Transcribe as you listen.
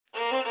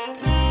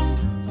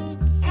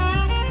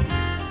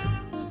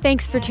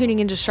Thanks for tuning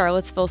into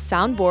Charlottesville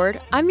Soundboard.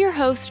 I'm your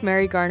host,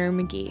 Mary Garner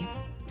McGee.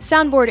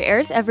 Soundboard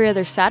airs every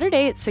other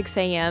Saturday at 6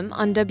 a.m.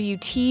 on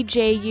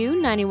WTJU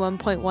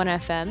 91.1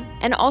 FM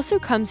and also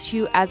comes to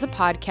you as a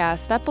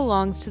podcast that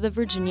belongs to the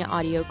Virginia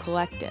Audio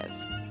Collective.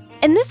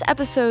 In this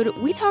episode,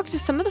 we talk to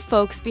some of the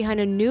folks behind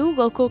a new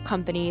local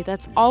company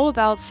that's all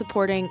about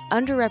supporting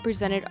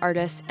underrepresented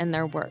artists and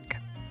their work.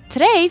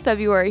 Today,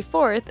 February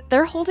 4th,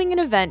 they're holding an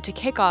event to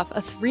kick off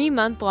a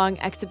 3-month-long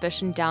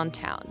exhibition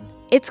downtown.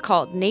 It's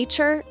called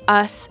Nature,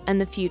 Us,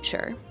 and the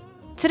Future.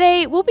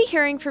 Today, we'll be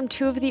hearing from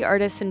two of the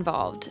artists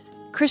involved,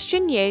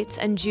 Christian Yates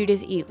and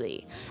Judith Ely,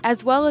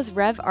 as well as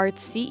Rev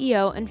Art's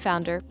CEO and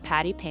founder,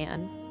 Patty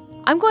Pan.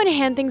 I'm going to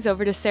hand things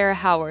over to Sarah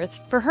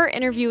Howarth for her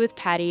interview with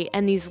Patty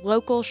and these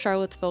local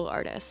Charlottesville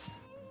artists.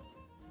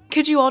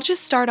 Could you all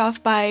just start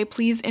off by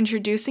please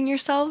introducing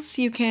yourselves?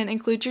 You can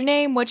include your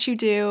name, what you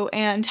do,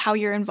 and how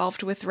you're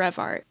involved with Rev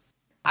Art.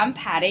 I'm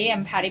Patty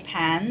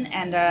Pan,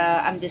 and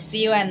I'm the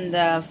CEO and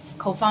the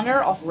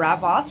co-founder of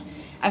Rev Art.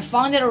 I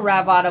founded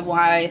Rev Art when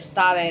I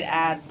started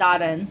at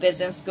Darden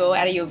Business School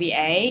at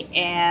UVA,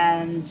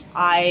 and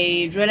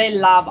I really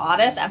love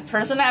artists. And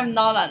personally, I'm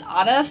not an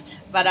artist,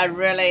 but I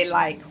really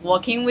like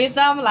working with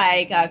them,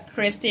 like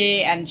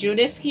Christy and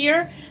Judith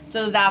here.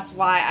 So that's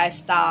why I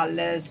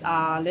started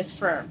this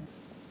firm.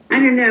 I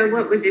don't know,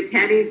 what was it,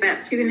 Patty,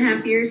 about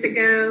 2.5 years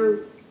ago?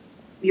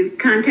 You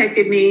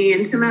contacted me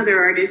and some other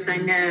artists I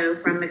know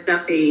from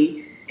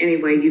McGuffey.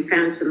 Anyway, you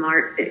found some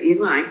art that you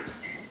liked.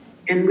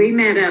 And we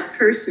met up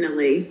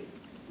personally,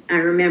 I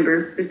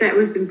remember, because that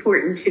was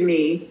important to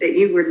me, that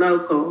you were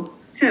local.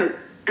 So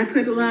I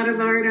put a lot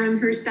of art on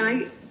her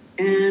site,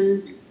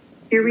 and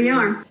here we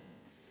are.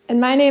 And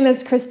my name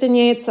is Kristen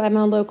Yates. I'm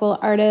a local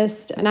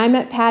artist, and I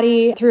met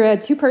Patty through a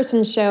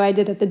 2-person show I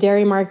did at the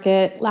Dairy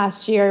Market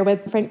last year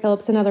with Frank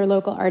Phillips and other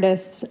local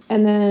artists,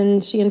 and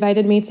then she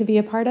invited me to be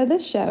a part of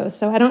this show.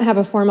 So I don't have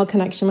a formal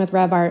connection with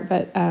Rev Art,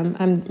 but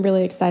I'm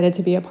really excited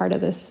to be a part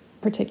of this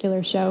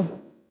particular show.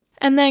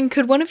 And then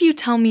could one of you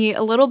tell me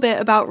a little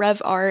bit about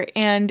Rev Art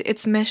and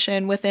its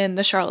mission within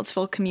the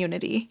Charlottesville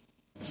community?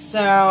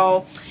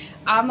 So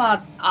I'm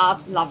an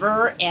art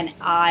lover, and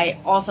I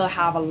also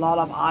have a lot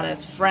of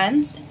artist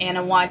friends. And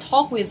when I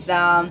talk with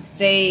them,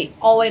 they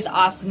always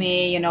ask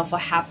me, for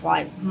help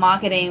like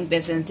marketing,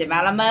 business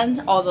development,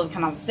 all those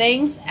kind of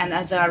things. And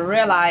as I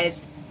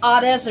realized,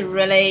 artists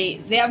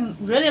they are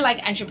really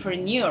like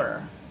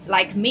entrepreneur,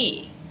 like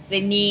me. They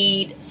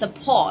need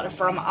support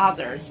from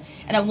others.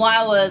 And when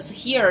I was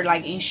here,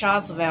 like in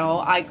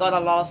Charlottesville, I got a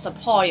lot of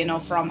support,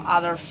 from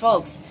other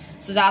folks.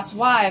 So that's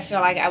why I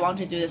feel like I want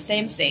to do the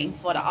same thing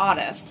for the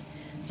artist.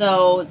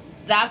 So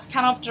that's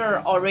kind of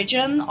the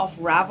origin of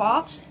Rev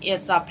Art.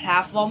 It's a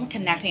platform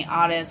connecting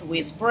artists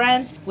with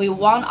brands. We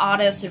want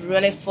artists to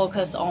really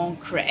focus on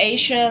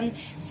creation.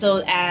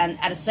 And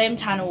at the same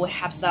time, we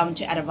help them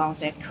to advance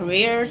their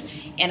careers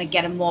and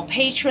get more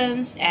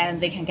patrons,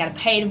 and they can get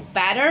paid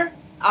better.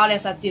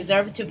 Artists that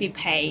deserve to be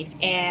paid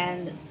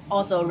and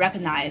also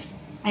recognized.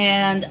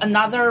 And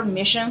another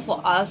mission for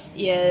us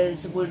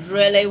is we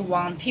really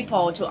want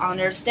people to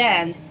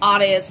understand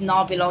art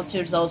not belongs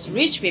to those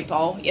rich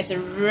people. It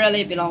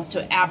really belongs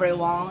to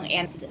everyone.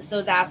 And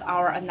so that's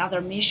our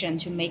another mission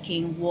to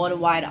making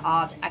worldwide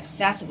art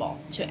accessible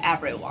to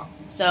everyone.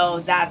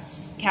 So that's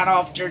kind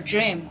of the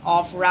dream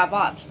of Rev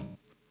Art.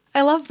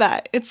 I love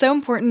that. It's so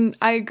important,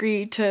 I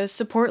agree, to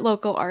support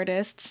local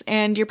artists,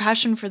 and your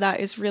passion for that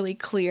is really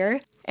clear.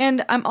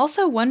 And I'm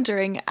also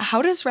wondering,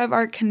 how does Rev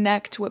Art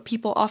connect what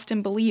people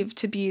often believe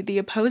to be the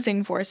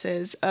opposing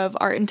forces of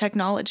art and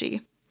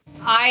technology?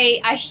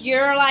 I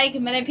hear like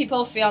many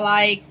people feel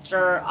like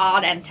the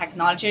art and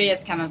technology is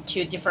kind of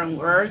two different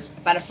words,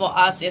 but for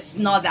us it's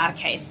not that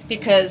case,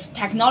 because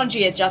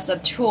technology is just a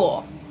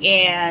tool.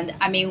 And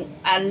I mean,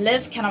 at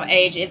this kind of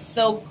age, it's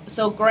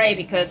so great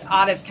because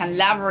artists can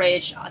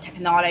leverage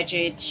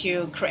technology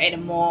to create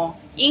more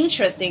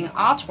interesting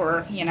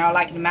artwork,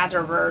 like the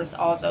metaverse,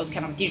 also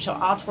kind of digital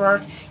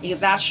artwork,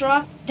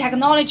 etc.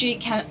 Technology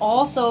can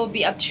also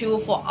be a tool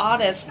for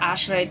artists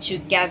actually to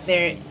get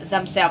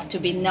themselves to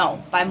be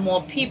known by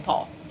more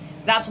people.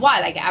 That's why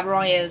like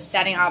everyone is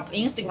setting up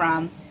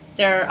Instagram,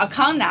 their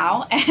account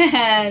now,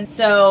 and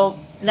so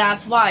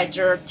that's why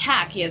the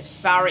tech is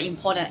very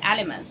important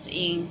elements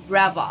in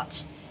Rev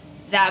Art.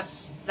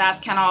 That's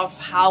kind of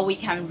how we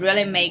can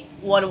really make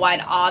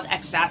worldwide art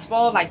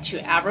accessible like to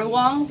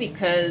everyone,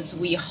 because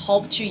we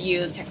hope to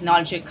use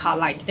technology cut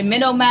like the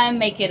middleman,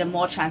 make it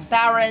more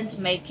transparent,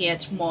 make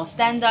it more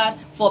standard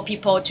for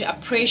people to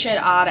appreciate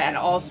art and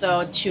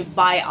also to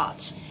buy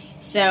art.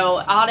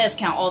 So artists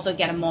can also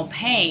get more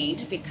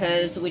paid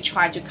because we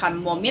try to cut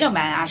more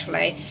middlemen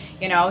actually,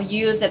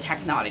 use the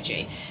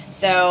technology.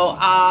 So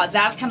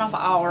that's kind of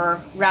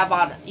our Rev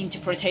Art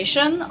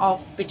interpretation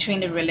of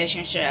between the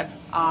relationship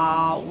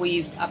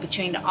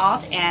between the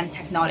art and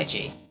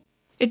technology.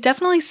 It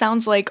definitely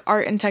sounds like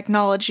art and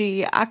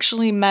technology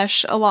actually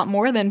mesh a lot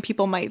more than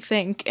people might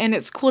think, and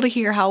it's cool to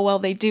hear how well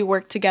they do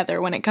work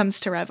together when it comes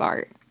to Rev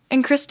Art.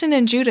 And Kristen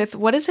and Judith,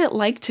 what is it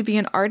like to be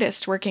an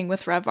artist working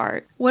with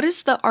RevArt? What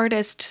is the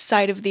artist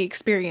side of the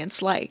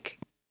experience like?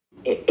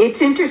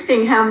 It's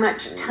interesting how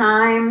much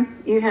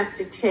time you have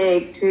to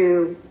take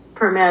to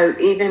promote,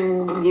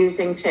 even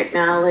using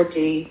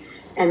technology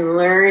and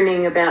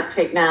learning about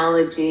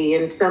technology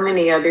and so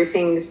many other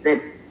things that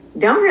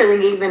don't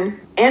really even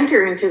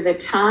enter into the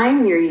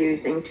time you're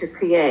using to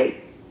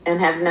create and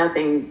have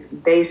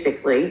nothing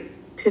basically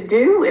to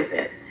do with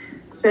it.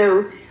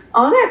 So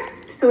all that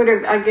sort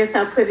of, I guess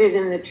I'll put it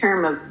in the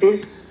term of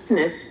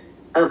business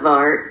of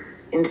art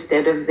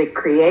instead of the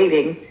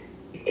creating.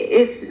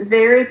 It's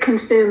very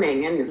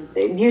consuming and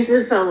it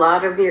uses a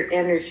lot of your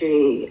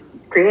energy,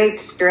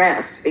 creates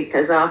stress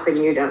because often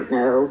you don't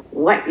know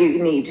what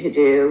you need to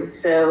do.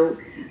 So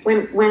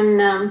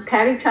when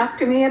Patty talked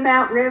to me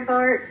about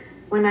RevArt,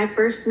 when I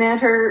first met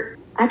her,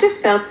 I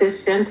just felt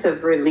this sense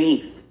of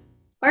relief.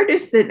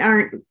 Artists that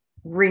aren't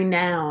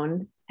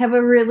renowned have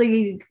a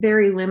really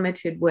very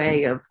limited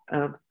way of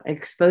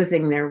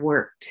exposing their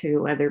work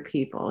to other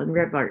people. And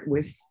RevArt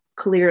was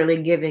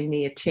clearly giving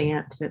me a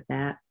chance at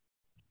that.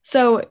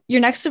 So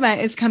your next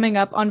event is coming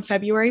up on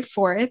February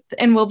 4th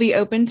and will be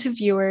open to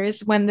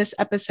viewers when this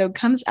episode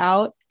comes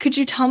out. Could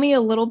you tell me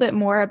a little bit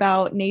more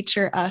about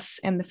Nature, Us,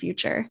 and the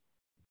Future?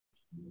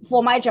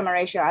 For my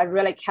generation, I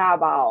really care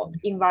about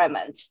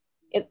environment.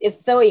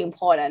 It's so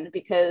important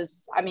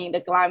because, I mean,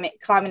 the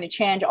climate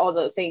change, all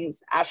those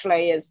things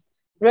actually is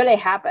really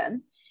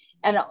happen.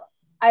 And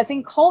I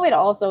think COVID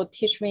also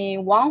teach me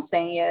one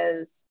thing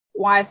is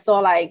why I saw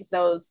like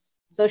those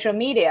social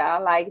media,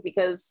 like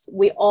because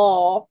we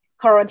all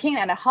quarantine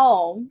at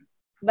home,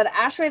 but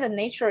actually the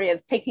nature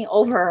is taking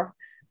over.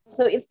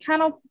 So it's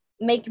kind of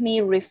make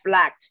me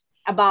reflect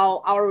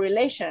about our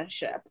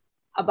relationship,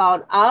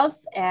 about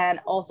us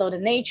and also the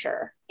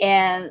nature.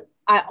 And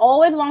I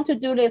always want to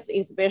do this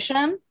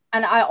exhibition.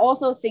 And I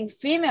also think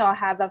female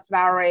has a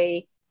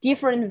very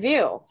different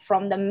view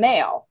from the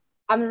male.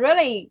 I'm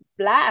really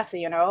blessed,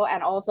 and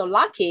also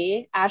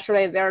lucky.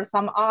 Actually, there are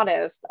some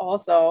artists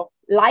also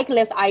like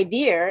this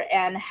idea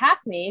and help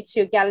me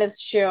to get this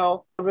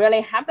show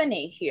really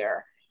happening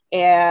here.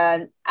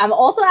 And I'm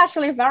also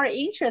actually very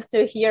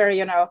interested to hear,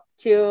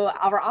 to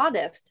our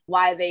artists,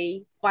 why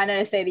they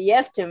finally said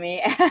yes to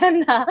me.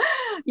 And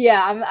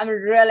I'm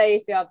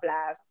really feel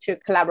blessed to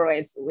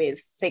collaborate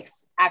with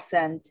 6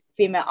 excellent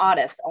female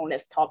artists on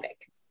this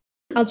topic.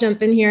 I'll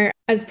jump in here.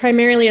 As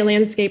primarily a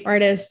landscape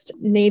artist,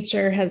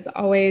 nature has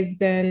always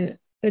been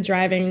the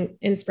driving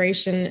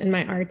inspiration in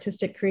my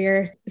artistic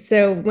career.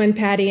 So when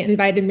Patty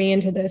invited me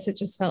into this, it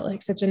just felt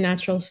like such a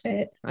natural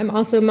fit. I'm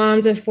also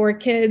mom to 4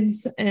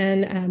 kids,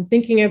 and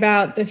thinking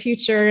about the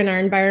future and our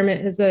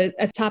environment is a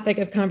topic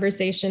of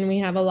conversation. We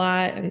have a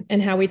lot,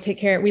 and how we take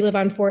care. We live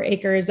on 4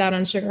 acres out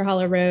on Sugar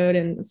Hollow Road.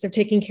 And so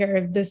taking care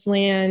of this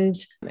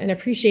land and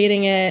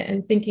appreciating it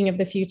and thinking of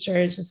the future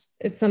is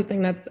it's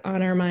something that's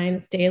on our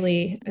minds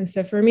daily. And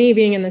so for me,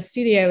 being in the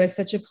studio is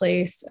such a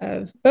place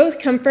of both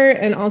comfort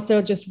and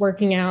also just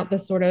working out the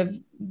sort of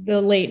the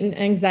latent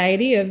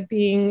anxiety of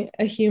being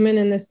a human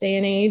in this day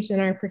and age and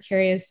our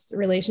precarious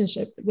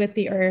relationship with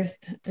the earth.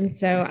 And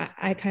so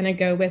I kind of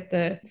go with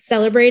the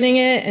celebrating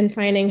it and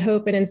finding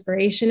hope and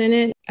inspiration in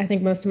it. I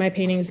think most of my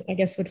paintings, I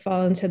guess, would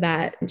fall into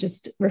that,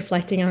 just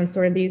reflecting on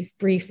sort of these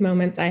brief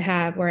moments I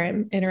have where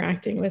I'm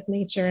interacting with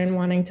nature and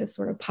wanting to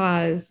sort of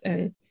pause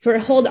and sort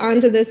of hold on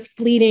to this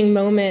fleeting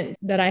moment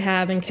that I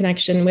have in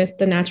connection with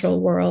the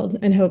natural world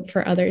and hope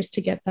for others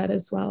to get that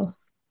as well.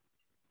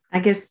 I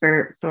guess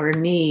for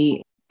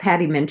me,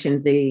 Patty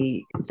mentioned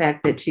the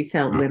fact that she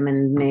felt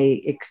women may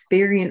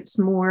experience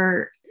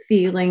more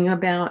feeling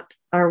about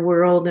our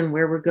world and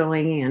where we're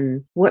going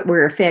and what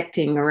we're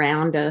affecting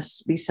around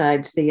us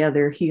besides the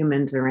other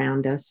humans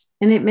around us.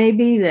 And it may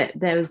be that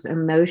those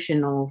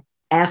emotional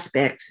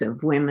aspects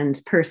of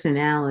women's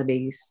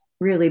personalities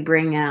really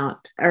bring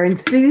out our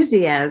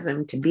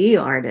enthusiasm to be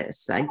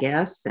artists, I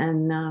guess,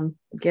 and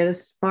get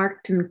us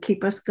sparked and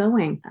keep us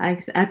going.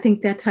 I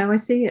think that's how I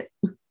see it.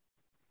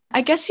 I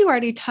guess you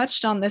already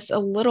touched on this a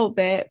little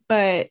bit,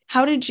 but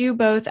how did you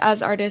both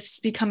as artists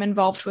become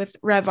involved with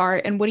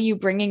RevArt, and what are you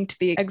bringing to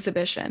the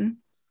exhibition?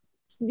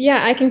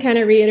 Yeah, I can kind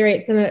of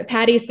reiterate some of it.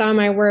 Patty saw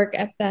my work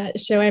at that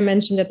show I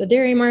mentioned at the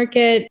Dairy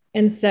Market.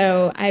 And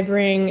so I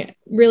bring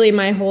really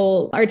my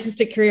whole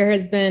artistic career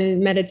has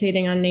been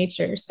meditating on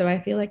nature. So I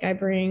feel like I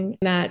bring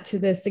that to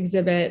this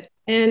exhibit.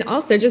 And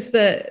also just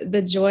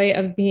the joy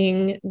of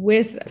being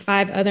with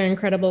 5 other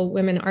incredible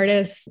women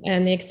artists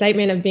and the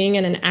excitement of being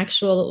in an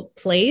actual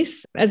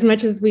place. As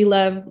much as we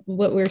love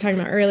what we were talking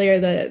about earlier,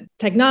 the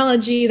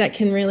technology that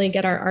can really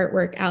get our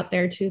artwork out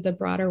there to the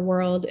broader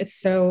world, it's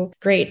so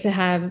great to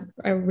have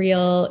a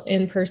real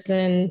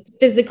in-person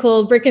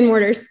physical brick and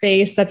mortar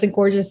space that's a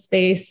gorgeous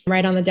space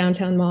right on the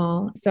downtown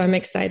mall. So I'm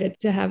excited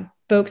to have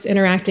folks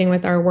interacting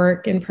with our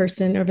work in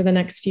person over the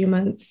next few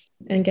months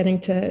and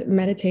getting to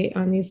meditate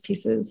on these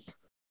pieces.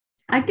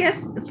 I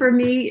guess for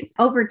me,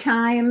 over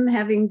time,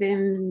 having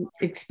been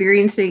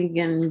experiencing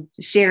and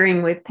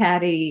sharing with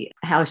Patty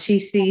how she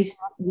sees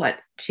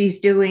what she's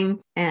doing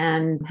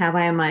and how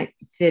I might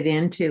fit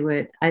into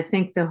it, I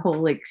think the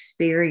whole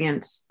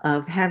experience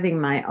of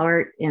having my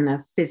art in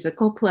a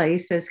physical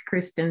place, as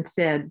Kristen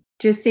said,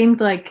 just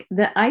seemed like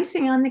the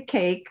icing on the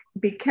cake,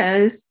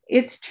 because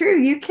it's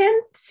true, you can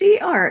see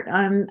art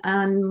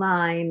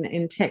online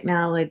in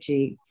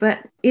technology, but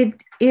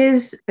it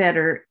is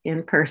better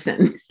in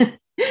person.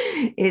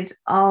 It's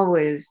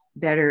always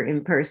better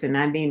in person.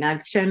 I mean,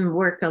 I've shown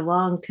work a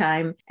long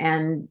time,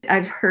 and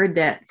I've heard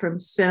that from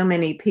so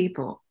many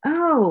people.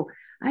 Oh,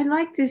 I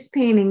like this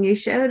painting you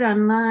showed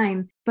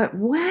online, but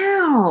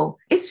wow,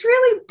 it's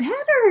really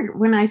better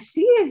when I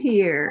see it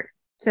here.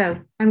 So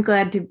I'm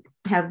glad to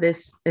have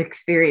this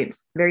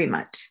experience very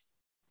much.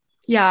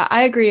 Yeah,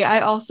 I agree.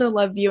 I also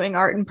love viewing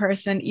art in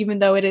person, even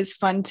though it is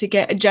fun to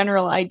get a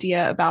general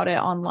idea about it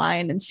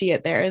online and see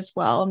it there as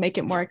well, make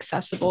it more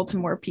accessible to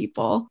more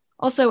people.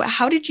 Also,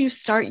 how did you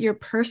start your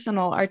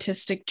personal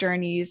artistic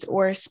journeys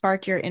or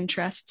spark your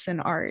interests in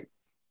art?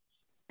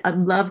 I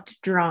loved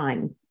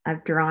drawing.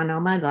 I've drawn all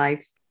my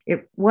life.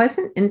 It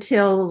wasn't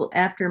until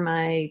after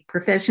my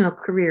professional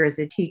career as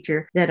a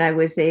teacher that I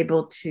was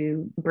able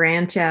to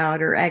branch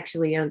out, or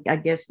actually, I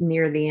guess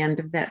near the end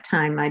of that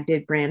time, I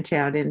did branch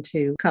out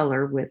into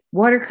color with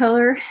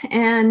watercolor,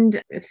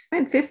 and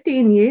spent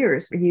 15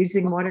 years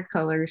using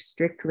watercolors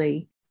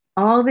strictly.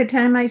 All the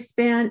time I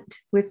spent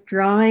with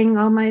drawing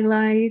all my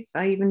life.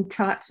 I even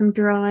taught some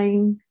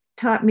drawing,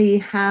 taught me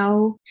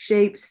how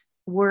shapes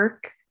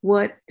work,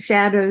 what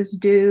shadows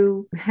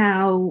do,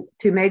 how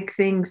to make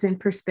things in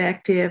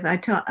perspective.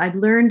 I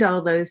learned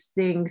all those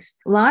things,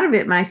 a lot of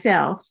it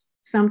myself,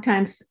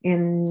 sometimes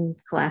in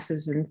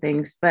classes and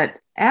things. But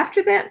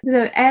after that,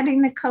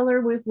 adding the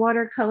color with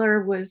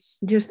watercolor was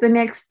just the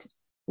next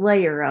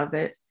layer of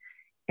it,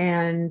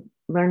 and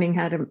learning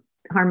how to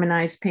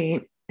harmonize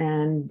paint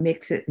and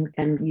mix it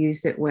and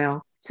use it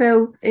well.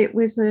 So it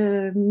was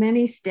a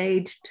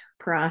many-staged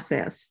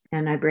process,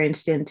 and I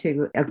branched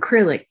into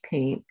acrylic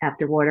paint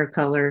after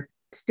watercolor,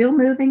 still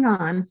moving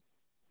on.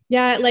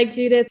 Yeah, like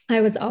Judith,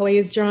 I was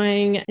always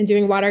drawing and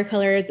doing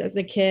watercolors as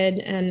a kid,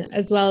 and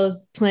as well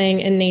as playing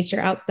in nature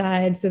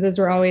outside. So those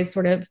were always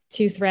sort of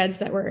two threads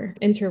that were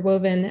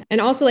interwoven. And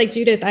also, like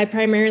Judith, I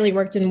primarily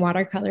worked in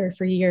watercolor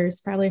for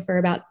years, probably for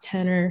about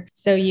 10 or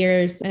so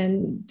years,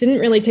 and didn't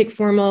really take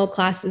formal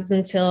classes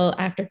until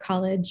after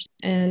college,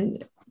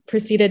 and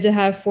proceeded to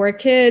have 4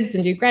 kids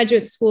and do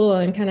graduate school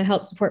and kind of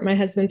help support my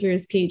husband through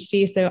his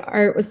PhD. So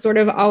art was sort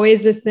of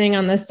always this thing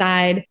on the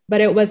side,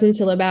 but it wasn't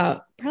until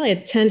about probably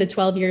 10 to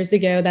 12 years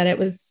ago that it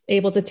was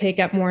able to take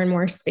up more and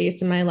more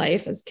space in my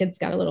life as kids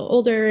got a little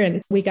older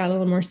and we got a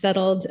little more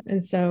settled.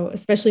 And so,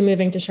 especially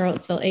moving to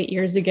Charlottesville 8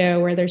 years ago,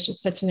 where there's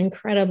just such an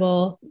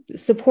incredible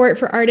support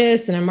for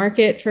artists and a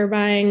market for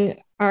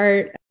buying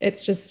art,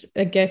 it's just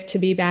a gift to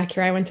be back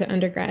here. I went to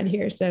undergrad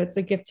here, so it's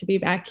a gift to be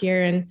back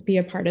here and be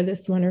a part of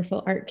this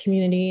wonderful art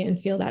community and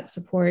feel that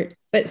support.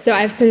 But so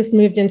I've since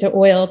moved into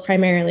oil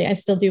primarily. I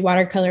still do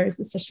watercolors,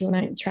 especially when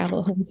I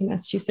travel home to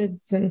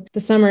Massachusetts in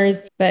the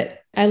summers,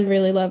 but I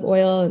really love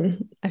oil,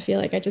 and I feel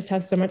like I just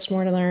have so much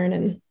more to learn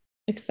and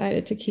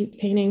excited to keep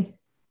painting.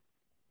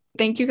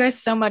 Thank you guys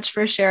so much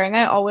for sharing.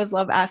 I always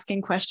love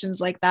asking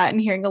questions like that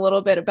and hearing a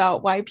little bit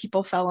about why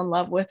people fell in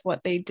love with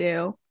what they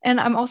do. And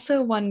I'm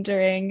also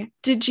wondering,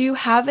 did you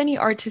have any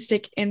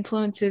artistic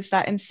influences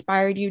that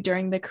inspired you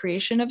during the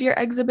creation of your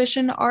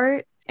exhibition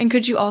art? And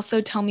could you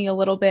also tell me a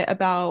little bit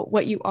about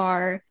what you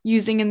are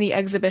using in the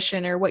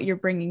exhibition or what you're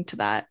bringing to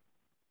that?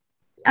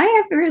 I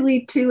have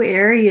really 2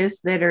 areas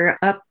that are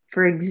up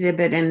for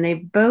exhibit, and they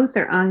both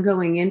are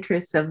ongoing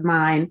interests of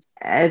mine.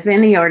 As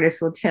any artist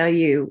will tell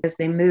you, as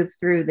they move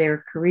through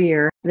their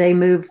career, they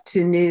move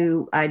to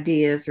new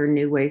ideas or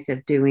new ways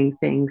of doing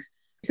things.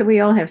 So we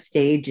all have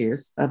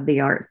stages of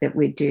the art that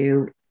we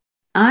do.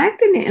 I've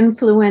been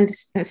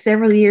influenced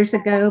several years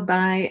ago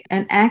by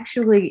an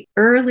actually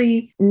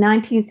early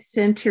 19th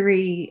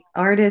century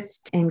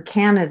artist in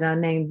Canada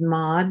named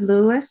Maud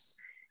Lewis.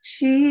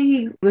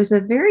 She was a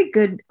very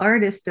good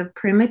artist of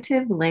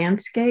primitive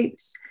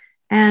landscapes.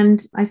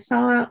 And I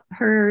saw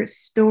her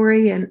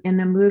story in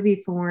a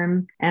movie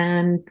form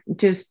and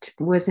just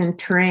was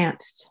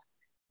entranced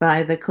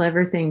by the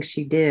clever things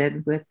she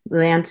did with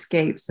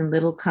landscapes and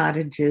little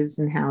cottages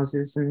and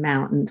houses and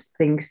mountains,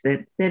 things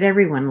that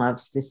everyone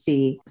loves to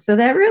see. So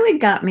that really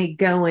got me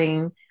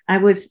going. I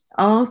was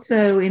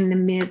also in the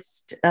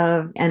midst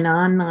of an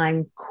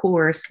online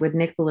course with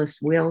Nicholas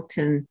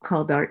Wilton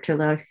called Art to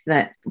Life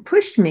that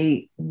pushed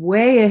me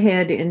way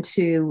ahead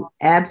into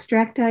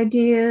abstract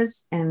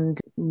ideas and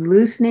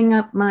loosening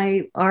up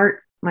my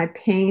art, my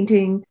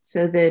painting,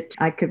 so that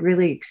I could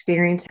really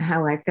experience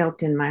how I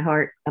felt in my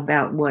heart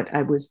about what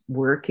I was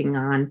working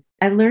on.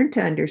 I learned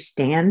to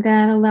understand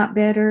that a lot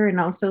better, and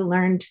also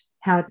learned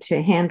how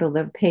to handle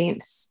the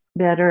paints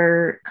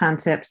better,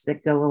 concepts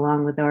that go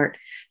along with art.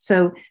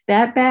 So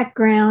that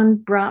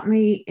background brought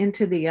me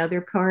into the other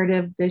part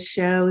of the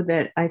show,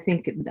 that I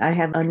think I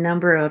have a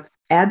number of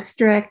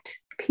abstract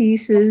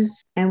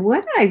pieces. And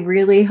what I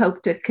really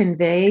hope to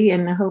convey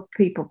and hope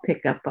people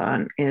pick up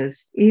on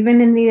is even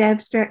in the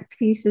abstract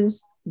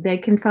pieces, they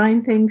can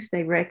find things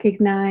they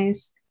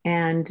recognize.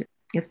 And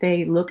if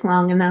they look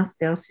long enough,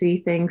 they'll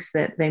see things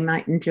that they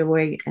might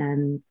enjoy.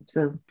 And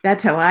so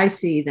that's how I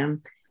see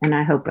them. And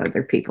I hope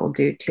other people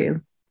do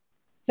too.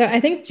 So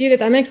I think,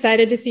 Judith, I'm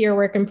excited to see your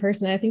work in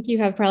person. I think you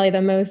have probably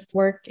the most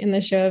work in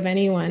the show of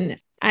anyone.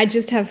 I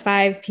just have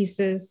 5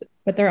 pieces,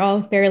 but they're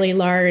all fairly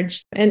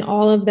large. And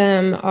all of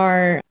them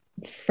are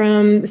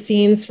from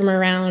scenes from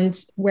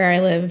around where I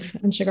live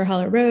on Sugar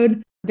Hollow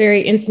Road.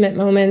 Very intimate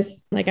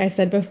moments, like I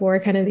said before,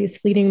 kind of these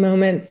fleeting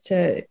moments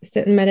to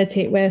sit and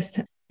meditate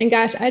with. And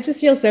gosh, I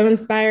just feel so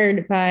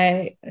inspired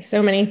by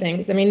so many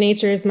things. I mean,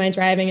 nature is my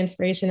driving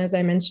inspiration, as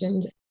I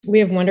mentioned. We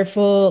have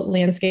wonderful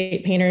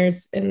landscape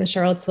painters in the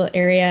Charlottesville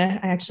area.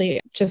 I actually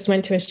just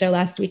went to a show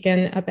last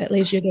weekend up at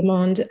Les Jeux du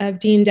Monde of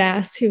Dean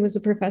Dass, who was a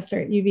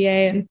professor at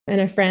UVA and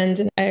a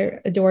friend. And I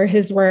adore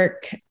his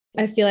work.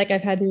 I feel like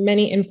I've had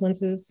many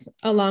influences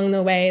along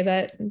the way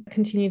that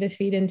continue to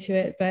feed into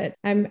it. But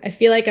I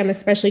feel like I'm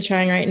especially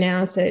trying right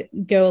now to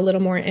go a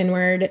little more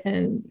inward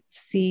and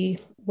see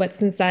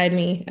what's inside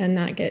me and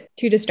not get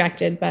too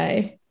distracted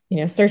by,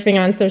 surfing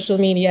on social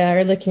media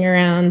or looking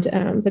around,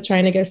 but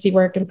trying to go see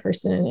work in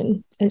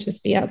person and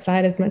just be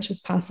outside as much as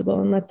possible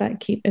and let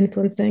that keep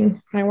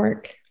influencing my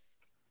work.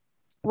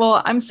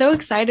 Well, I'm so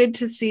excited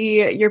to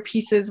see your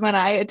pieces when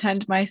I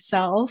attend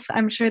myself.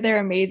 I'm sure they're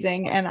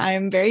amazing, and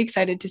I'm very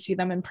excited to see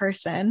them in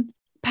person.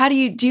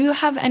 Patty, do you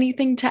have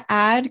anything to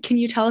add? Can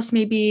you tell us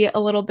maybe a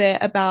little bit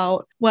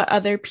about what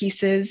other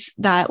pieces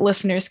that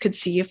listeners could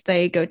see if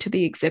they go to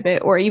the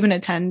exhibit or even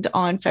attend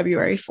on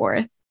February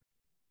 4th?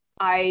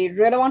 I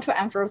really want to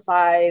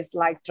emphasize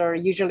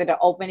usually the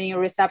opening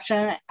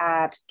reception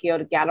at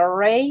Guild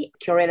Gallery,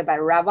 curated by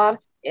RevArt,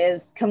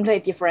 is completely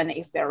different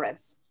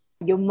experience.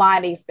 You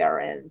might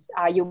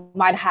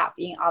have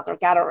in other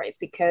galleries,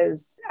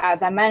 because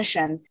as I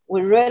mentioned,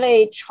 we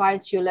really try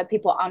to let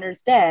people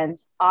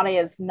understand art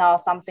is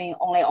not something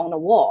only on the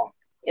wall.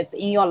 It's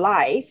in your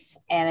life,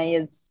 and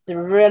it's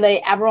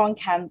really everyone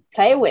can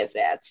play with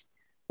it.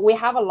 We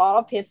have a lot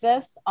of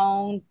pieces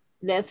on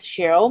this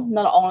show.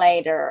 Not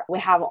only we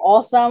have a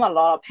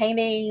lot of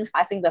paintings.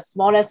 I think the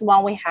smallest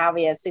one we have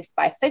is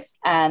 6x6,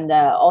 and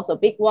also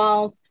big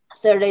ones,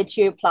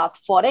 32 plus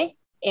 40.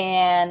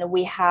 And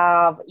we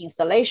have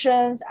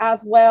installations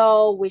as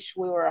well, which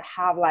we will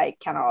have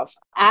kind of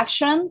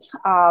action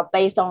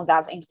based on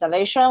that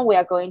installation. We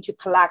are going to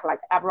collect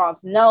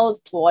everyone's notes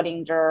toward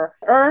the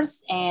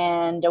earth,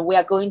 and we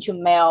are going to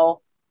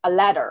mail a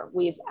letter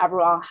with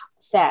everyone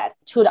said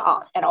to the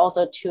art and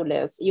also to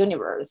this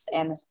universe,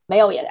 and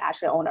mail it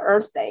actually on the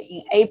Earth Day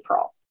in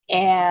April.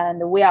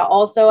 And we are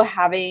also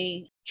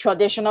having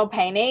traditional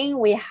painting.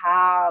 We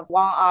have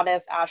one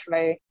artist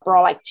actually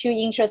brought 2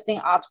 interesting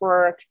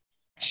artwork.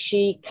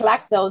 She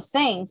collects those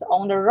things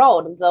on the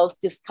road, those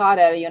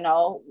discarded,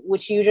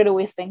 which usually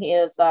we think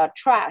is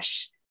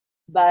trash,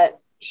 but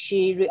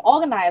she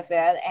reorganized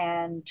it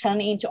and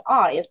turned it into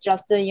art. It's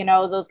just,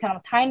 those kind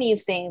of tiny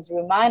things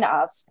remind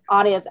us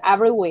art is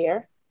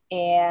everywhere.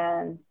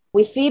 And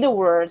we see the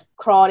world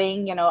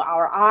crowding,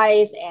 our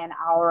eyes and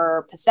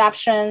our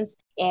perceptions.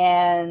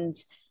 And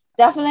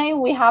definitely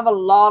we have a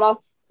lot of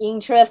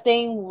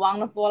interesting,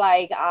 wonderful,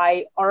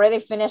 I already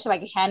finished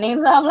handing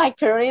them,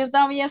 curling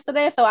them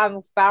yesterday. So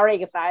I'm very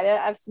excited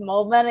at this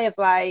moment.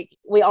 It's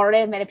we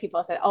already many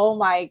people said, oh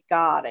my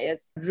God,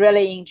 it's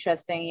really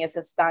interesting. It's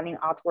a stunning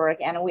artwork.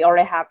 And we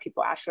already have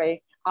people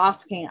actually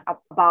asking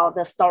about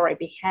the story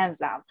behind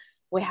them.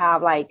 We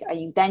have an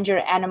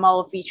endangered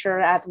animal feature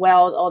as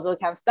well, all those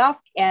kind of stuff.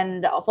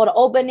 And for the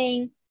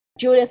opening,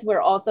 Judith will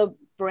also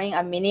bring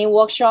a mini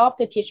workshop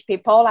to teach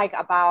people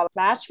about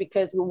Flash,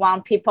 because we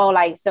want people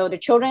so the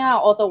children are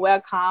also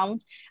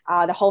welcome,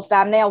 the whole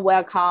family are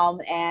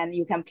welcome, and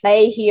you can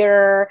play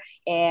here.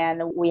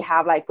 And we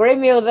have great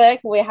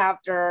music. We have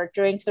the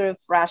drinks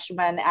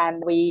refreshment,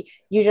 and we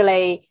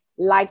usually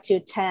like to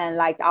turn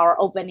our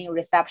opening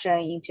reception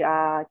into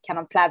a kind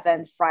of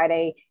pleasant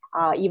Friday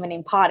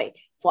evening party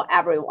for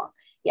everyone.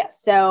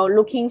 Yes, so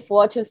looking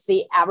forward to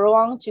see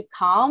everyone to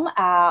come.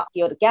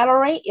 Guild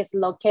Gallery is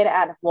located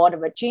at Ward,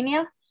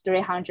 Virginia,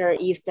 300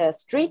 East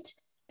Street.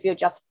 If you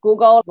just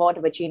Google Ward,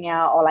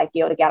 Virginia, or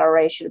Guild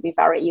Gallery, it should be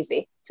very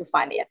easy to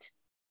find it.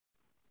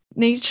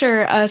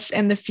 Nature, Us,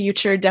 and the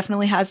Future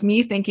definitely has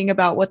me thinking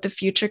about what the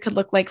future could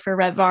look like for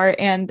RevArt,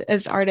 and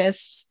as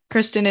artists,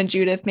 Kristen and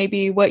Judith,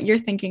 maybe what you're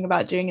thinking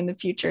about doing in the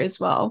future as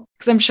well.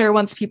 Because I'm sure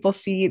once people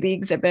see the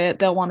exhibit,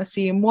 they'll want to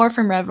see more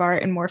from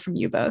RevArt and more from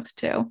you both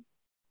too.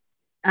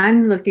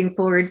 I'm looking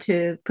forward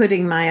to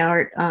putting my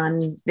art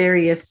on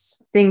various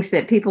things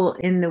that people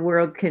in the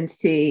world can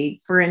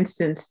see. For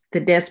instance, the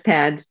desk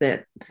pads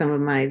that some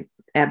of my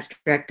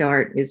abstract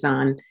art is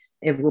on,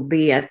 it will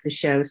be at the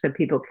show so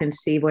people can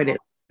see what it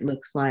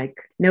looks like.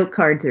 Note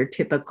cards are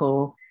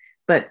typical,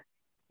 but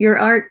your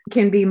art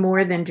can be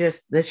more than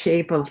just the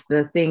shape of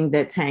the thing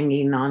that's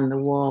hanging on the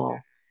wall.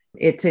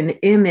 It's an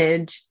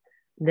image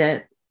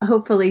that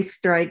hopefully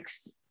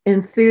strikes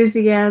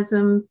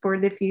enthusiasm for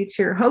the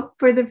future, hope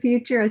for the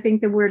future. I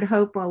think the word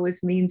hope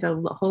always means a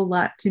whole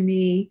lot to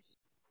me.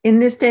 In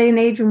this day and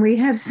age when we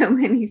have so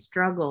many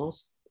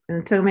struggles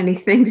and so many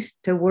things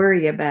to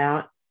worry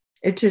about,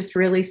 it's just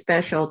really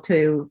special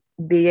to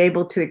be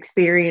able to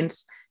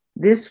experience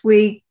this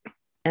week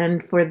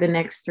and for the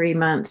next 3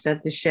 months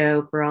at the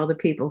show, for all the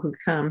people who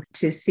come,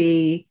 to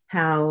see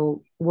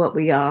how what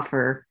we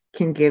offer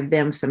can give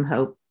them some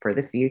hope for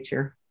the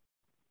future.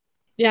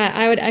 Yeah,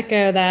 I would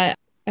echo that.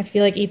 I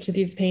feel like each of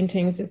these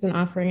paintings is an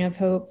offering of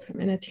hope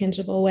in a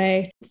tangible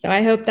way. So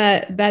I hope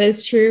that that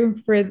is true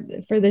for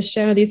this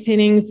show, these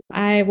paintings.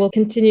 I will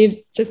continue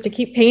just to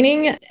keep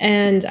painting.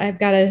 And I've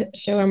got a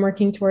show I'm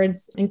working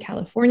towards in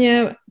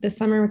California this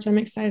summer, which I'm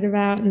excited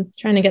about, and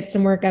trying to get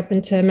some work up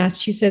into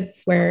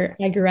Massachusetts, where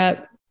I grew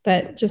up.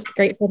 But just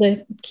grateful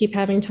to keep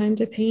having time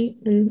to paint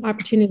and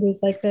opportunities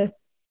like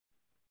this.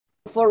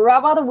 For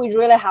RevArt, we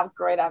really have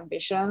great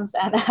ambitions,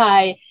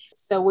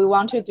 so we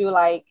want to do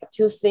like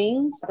two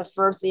things. The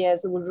first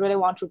is we really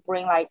want to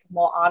bring like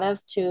more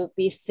artists to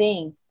be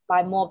seen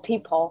by more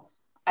people.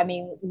 I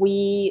mean,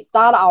 we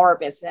start our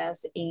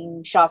business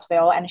in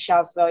Charlottesville, and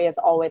Charlottesville is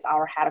always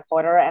our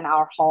headquarters and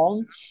our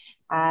home.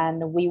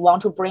 And we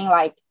want to bring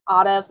like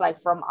artists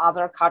like from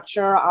other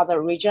culture,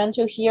 other region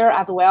to here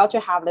as well, to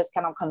have this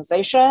kind of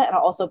conversation, and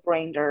also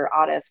bring their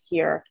artists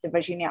here, the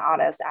Virginia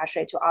artists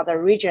actually, to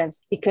other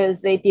regions,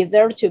 because they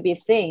deserve to be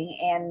seen.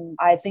 And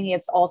I think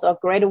it's also a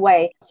great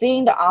way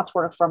seeing the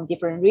artwork from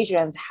different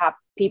regions help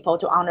people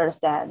to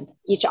understand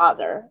each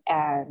other.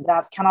 And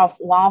that's kind of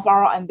one of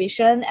our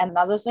ambition. And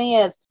another thing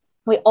is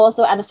we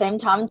also at the same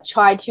time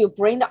try to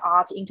bring the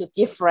art into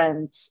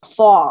different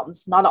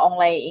forms, not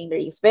only in the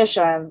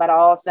exhibition, but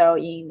also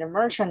in the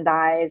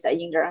merchandise,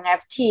 in the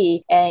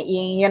NFT, and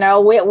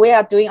we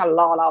are doing a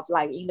lot of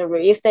like in the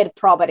real estate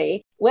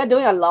property. We're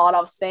doing a lot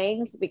of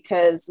things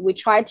because we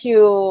try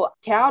to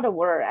tell the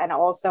world and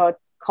also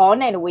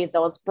coordinate with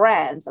those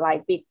brands,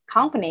 like big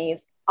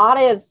companies. Art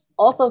is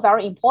also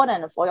very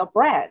important for your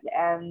brand,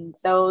 and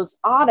those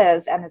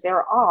artists and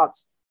their art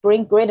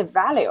bring great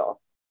value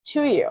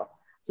to you.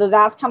 So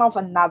that's kind of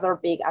another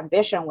big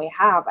ambition we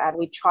have, and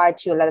we try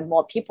to let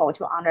more people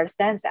to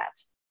understand that.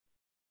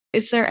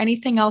 Is there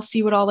anything else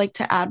you would all like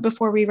to add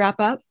before we wrap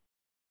up?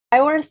 I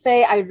would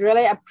say I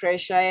really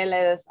appreciate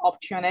this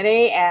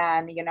opportunity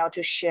and,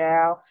 to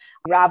share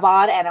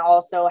RevArt, and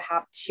also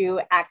have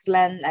two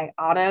excellent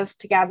artists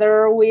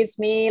together with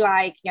me,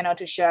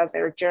 to share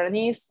their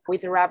journeys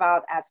with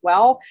RevArt as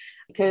well,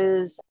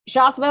 because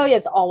Charlottesville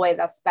is always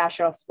a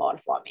special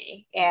spot for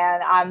me.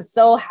 And I'm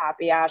so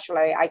happy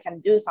actually I can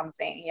do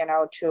something,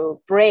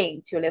 to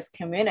bring to this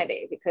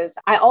community, because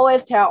I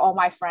always tell all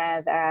my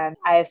friends, and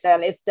I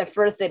said, it's the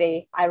first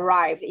city I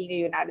arrived in the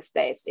United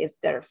States. It's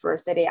the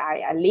first city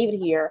I lived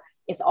here.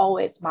 It's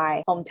always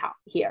my hometown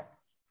here.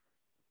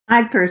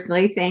 I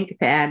personally thank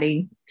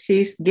Patty.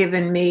 She's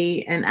given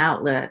me an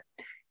outlet,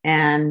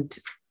 and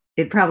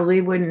it probably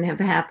wouldn't have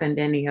happened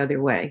any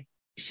other way.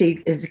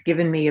 She has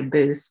given me a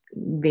boost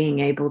being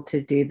able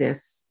to do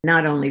this,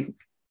 not only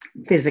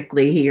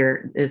physically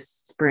here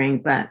this spring,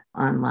 but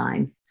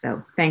online.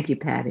 So thank you,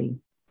 Patty.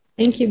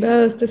 Thank you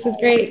both. This is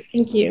great.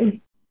 Thank you.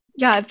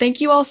 Yeah,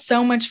 thank you all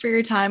so much for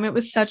your time. It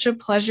was such a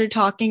pleasure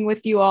talking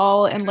with you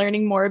all and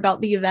learning more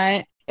about the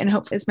event. And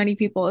hope as many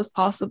people as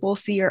possible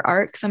see your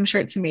art, because I'm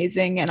sure it's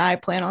amazing, and I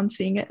plan on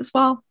seeing it as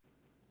well.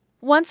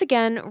 Once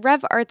again,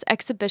 RevArt's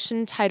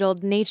exhibition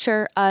titled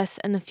Nature, Us,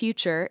 and the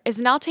Future is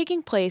now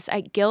taking place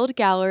at Guild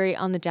Gallery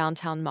on the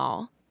Downtown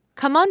Mall.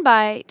 Come on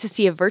by to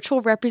see a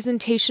virtual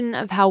representation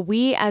of how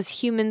we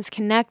as humans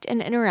connect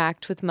and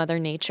interact with Mother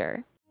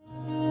Nature.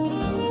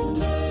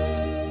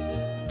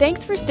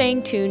 Thanks for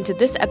staying tuned to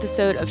this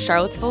episode of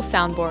Charlottesville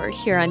Soundboard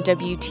here on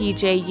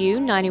WTJU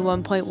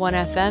 91.1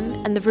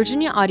 FM and the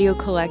Virginia Audio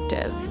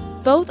Collective.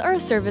 Both are a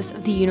service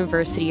of the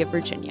University of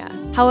Virginia.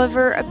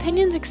 However,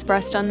 opinions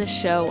expressed on this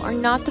show are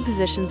not the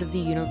positions of the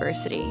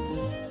university.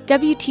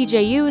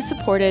 WTJU is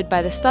supported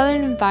by the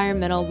Southern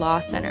Environmental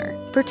Law Center,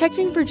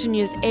 protecting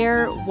Virginia's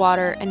air,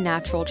 water, and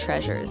natural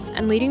treasures,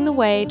 and leading the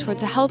way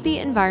towards a healthy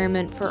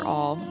environment for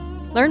all.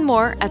 Learn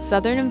more at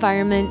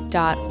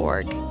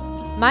southernenvironment.org.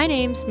 My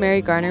name's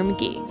Mary Garner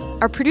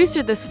McGee. Our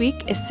producer this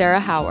week is Sarah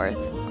Howarth.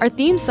 Our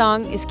theme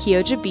song is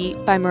Kioja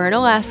Beat by Marina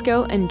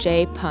Lasco and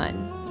Jay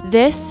Pun.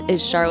 This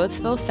is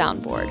Charlottesville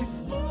Soundboard.